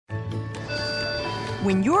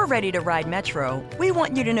When you're ready to ride Metro, we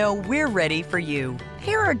want you to know we're ready for you.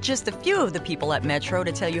 Here are just a few of the people at Metro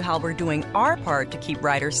to tell you how we're doing our part to keep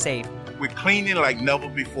riders safe. We're cleaning like never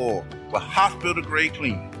before with hospital-grade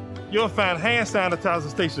cleaning. You'll find hand sanitizer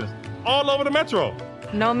stations all over the Metro.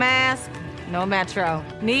 No mask, no Metro.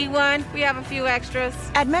 Need one? We have a few extras.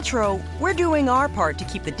 At Metro, we're doing our part to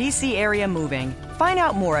keep the D.C. area moving. Find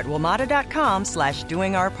out more at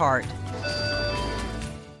WMATA.com/doingourpart.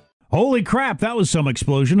 Holy crap, that was some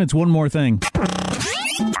explosion. It's one more thing.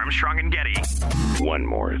 Armstrong and Getty. One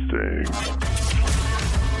more thing.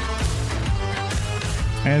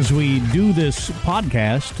 As we do this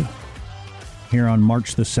podcast here on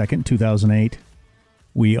March the 2nd, 2008,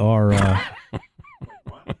 we are...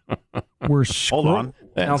 we're Hold on.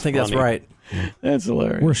 I don't think that's right. That's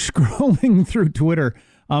hilarious. We're scrolling through Twitter.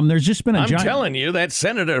 There's just been a giant... I'm telling you, that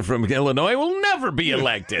senator from Illinois will never be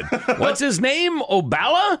elected. What's his name?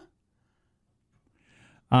 Obala?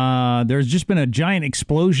 There's just been a giant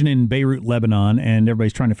explosion in Beirut, Lebanon, and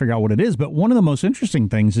everybody's trying to figure out what it is. But one of the most interesting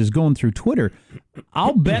things is going through Twitter.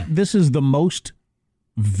 I'll bet this is the most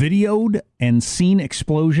videoed and seen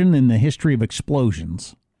explosion in the history of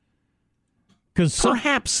explosions.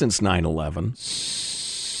 Perhaps since 9/11.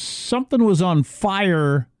 Something was on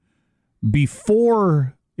fire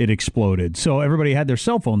before it exploded. So everybody had their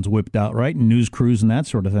cell phones whipped out, right? And news crews and that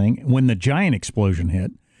sort of thing when the giant explosion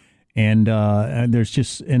hit. And there's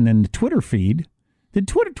just, and then the Twitter feed.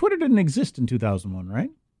 Twitter didn't exist in 2001, right?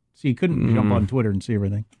 So you couldn't jump on Twitter and see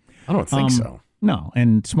everything. I don't think so. No,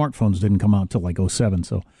 and smartphones didn't come out till like 2007.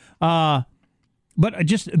 So, but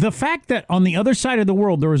just the fact that on the other side of the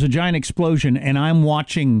world there was a giant explosion, and I'm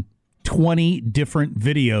watching 20 different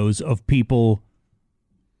videos of people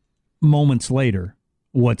moments later,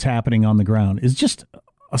 what's happening on the ground is just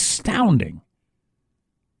astounding.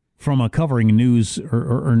 From a covering news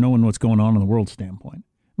or knowing what's going on in the world standpoint.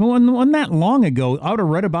 Well, wasn't that long ago, I would have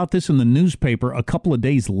read about this in the newspaper a couple of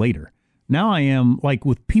days later. Now I am, like,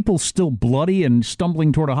 with people still bloody and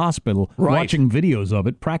stumbling toward a hospital, watching videos of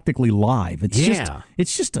it practically live.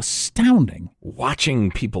 It's just astounding.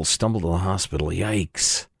 Watching people stumble to the hospital,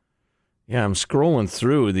 yikes. Yeah, I'm scrolling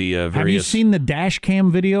through the various... Have you seen the dash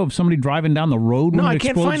cam video of somebody driving down the road? No, when I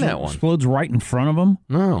can't find that one. Explodes right in front of them?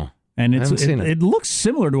 No. And it looks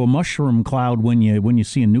similar to a mushroom cloud when you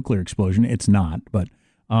see a nuclear explosion. It's not, but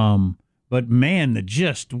man,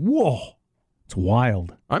 whoa, it's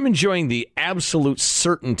wild. I'm enjoying the absolute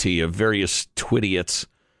certainty of various twidiots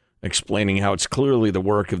explaining how it's clearly the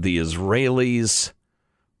work of the Israelis,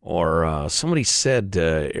 or somebody said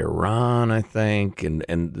Iran, I think, and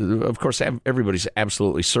of course everybody's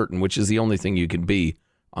absolutely certain, which is the only thing you can be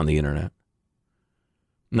on the internet.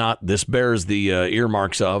 Not this bears the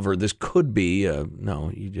earmarks of, or this could be.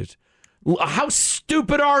 No, you just... How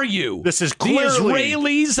stupid are you? This is clearly... The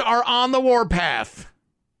Israelis are on the warpath.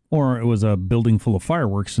 Or it was a building full of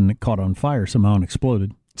fireworks and it caught on fire somehow and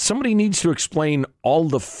exploded. Somebody needs to explain all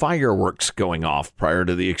the fireworks going off prior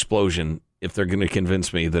to the explosion if they're going to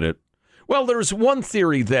convince me that it... Well, there's one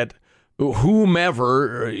theory that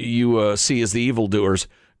whomever you see as the evildoers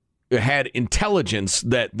had intelligence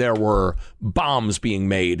that there were bombs being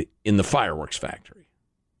made in the fireworks factory.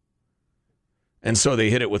 And so they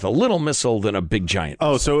hit it with a little missile, then a big giant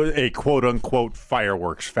missile. Oh, so a quote-unquote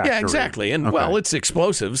fireworks factory. Yeah, exactly. And, well, it's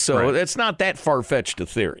explosive, so it's not that far-fetched a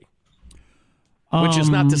theory. Which is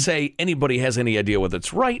not to say anybody has any idea whether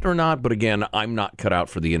it's right or not, but again, I'm not cut out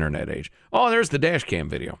for the internet age. Oh, there's the dash cam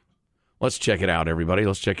video. Let's check it out, everybody.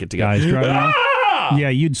 Let's check it together. Guys driving Yeah,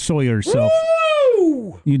 you'd soil yourself.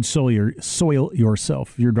 You'd soil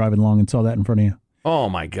yourself if you're driving along and saw that in front of you. Oh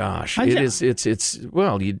my gosh! Your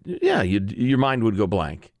mind would go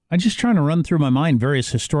blank. I'm just trying to run through my mind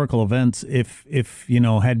various historical events. If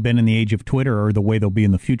had been in the age of Twitter or the way they'll be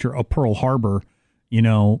in the future, a Pearl Harbor,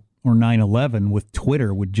 or 9/11 with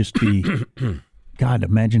Twitter would just be. God,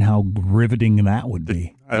 imagine how riveting that would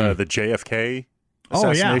be. The JFK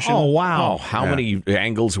assassination. Oh wow! Oh, how many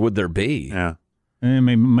angles would there be? Yeah, and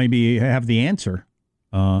maybe have the answer.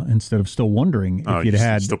 Instead of still wondering if you'd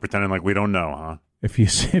had... Still pretending like we don't know, huh? If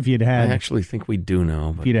you'd had... I actually think we do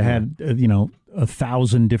know. But if you'd had,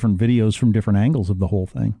 1,000 different videos from different angles of the whole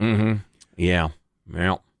thing. Mm-hmm. Yeah.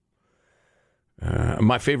 Well,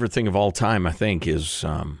 my favorite thing of all time, I think, is,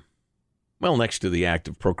 next to the act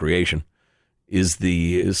of procreation, is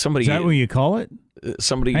somebody... Is that what you call it?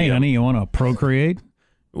 Somebody... Hey, honey, you want to procreate?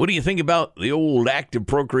 What do you think about the old act of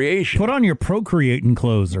procreation? Put on your procreating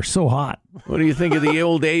clothes. They're so hot. What do you think of the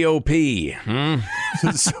old AOP? He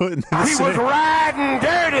was riding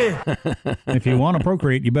dirty. If you want to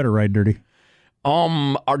procreate, you better ride dirty.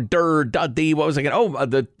 What was I going? Oh,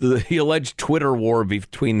 the alleged Twitter war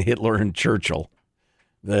between Hitler and Churchill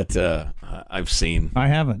that I've seen. I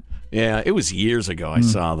haven't. Yeah, it was years ago. I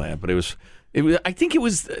saw that, but it was. I think it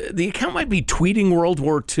was the account might be tweeting World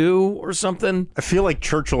War II or something. I feel like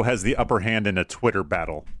Churchill has the upper hand in a Twitter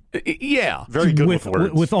battle. Yeah, very good with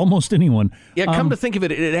words. With almost anyone. Yeah, come to think of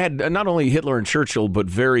it, it had not only Hitler and Churchill, but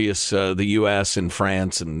various the U.S. and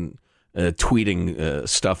France and tweeting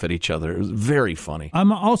stuff at each other. It was very funny.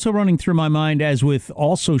 I'm also running through my mind, as with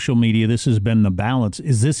all social media, this has been the balance.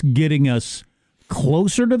 Is this getting us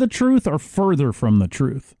closer to the truth or further from the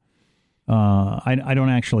truth? I don't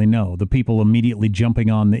actually know. The people immediately jumping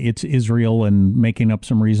on it's Israel and making up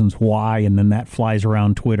some reasons why, and then that flies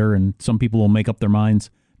around Twitter, and some people will make up their minds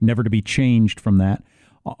never to be changed from that.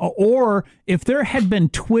 Or if there had been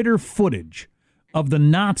Twitter footage of the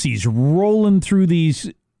Nazis rolling through these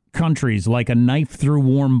countries like a knife through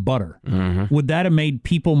warm butter, would that have made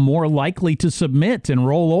people more likely to submit and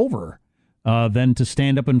roll over than to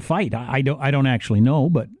stand up and fight? I don't actually know,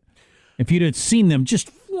 but if you'd have seen them just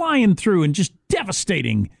flying through and just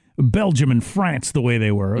devastating Belgium and France the way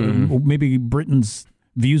they were, maybe Britain's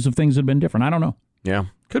views of things had been different. I don't know. Yeah,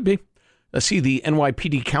 could be. Let's see, the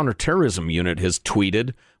NYPD Counterterrorism Unit has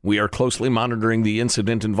tweeted, "We are closely monitoring the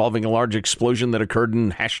incident involving a large explosion that occurred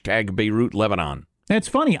in #Beirut, Lebanon." It's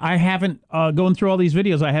funny. I haven't, going through all these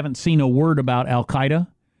videos, I haven't seen a word about Al-Qaeda.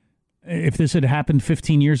 If this had happened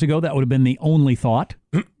 15 years ago, that would have been the only thought,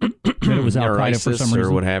 that it was Al-Qaeda for some reason.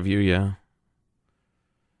 Or what have you, yeah.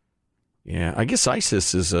 Yeah, I guess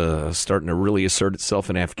ISIS is starting to really assert itself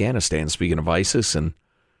in Afghanistan, speaking of ISIS, and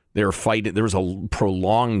they're fighting. There was a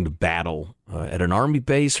prolonged battle at an army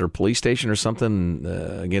base or police station or something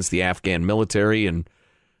against the Afghan military, and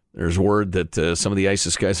there's word that some of the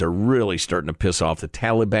ISIS guys are really starting to piss off the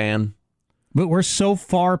Taliban. But we're so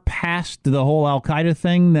far past the whole Al-Qaeda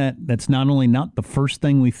thing that's not only not the first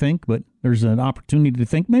thing we think, but there's an opportunity to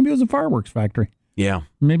think maybe it was a fireworks factory. Yeah.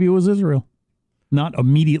 Maybe it was Israel. Not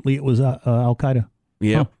immediately it was Al-Qaeda.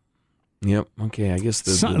 Yep. Huh. Yep. Okay, I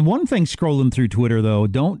guess one thing scrolling through Twitter, though,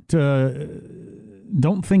 don't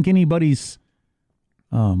think anybody's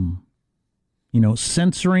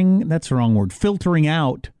censoring, that's the wrong word, filtering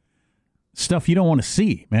out stuff you don't want to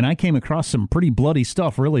see. Man, I came across some pretty bloody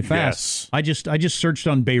stuff really fast. Yes. I just searched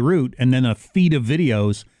on Beirut and then a feed of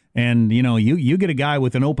videos, and you get a guy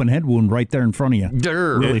with an open head wound right there in front of you.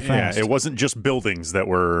 Really fast. Yeah, it wasn't just buildings that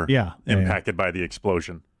were impacted by the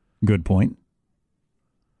explosion. Good point.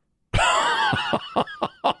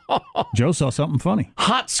 Joe saw something funny.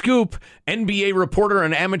 Hot scoop. NBA reporter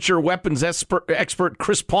and amateur weapons expert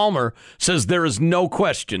Chris Palmer says there is no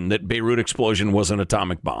question that Beirut explosion was an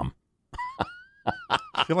atomic bomb.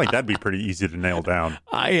 I feel like that'd be pretty easy to nail down.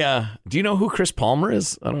 Do you know who Chris Palmer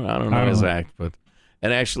is? I don't know his act,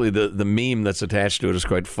 and actually the meme that's attached to it is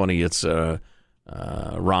quite funny. It's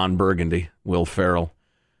Ron Burgundy, Will Ferrell,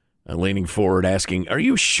 leaning forward asking, "Are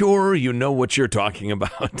you sure you know what you're talking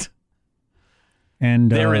about?"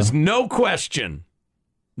 And there is no question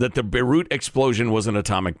that the Beirut explosion was an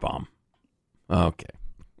atomic bomb. Okay.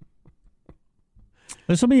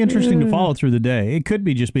 This will be interesting to follow through the day. It could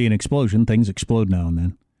be just be an explosion. Things explode now and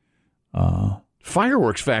then.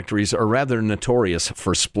 Fireworks factories are rather notorious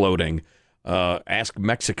for exploding. Ask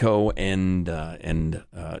Mexico and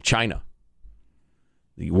China,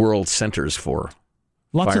 the world centers for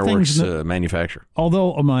lots fireworks of things manufacture.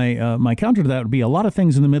 Although my counter to that would be a lot of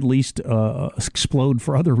things in the Middle East explode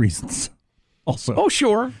for other reasons also. Oh,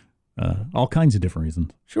 sure. All kinds of different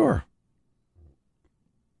reasons. Sure.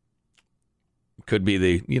 Could be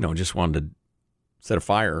they, just wanted to set a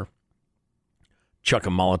fire, chuck a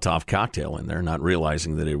Molotov cocktail in there, not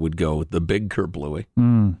realizing that it would go with the big kerblooey.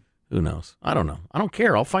 Who knows? I don't know. I don't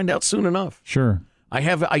care. I'll find out soon enough. Sure.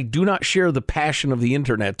 I do not share the passion of the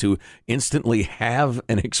internet to instantly have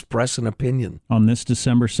and express an opinion. On this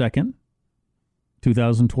December 2nd,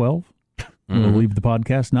 2012, we'll leave the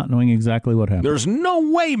podcast not knowing exactly what happened. There's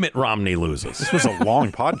no way Mitt Romney loses. This was a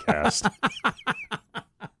long podcast.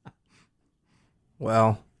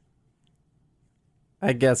 Well,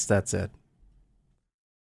 I guess that's it.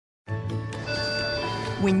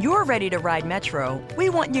 When you're ready to ride Metro, we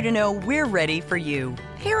want you to know we're ready for you.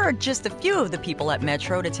 Here are just a few of the people at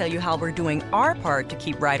Metro to tell you how we're doing our part to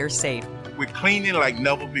keep riders safe. We're cleaning like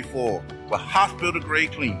never before with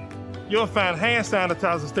hospital-grade cleaning. You'll find hand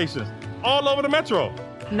sanitizer stations all over the Metro.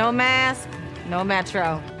 No mask, no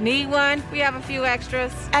Metro. Need one? We have a few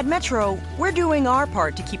extras. At Metro, we're doing our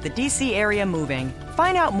part to keep the D.C. area moving.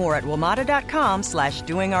 Find out more at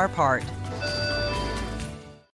WMATA.com/doingourpart.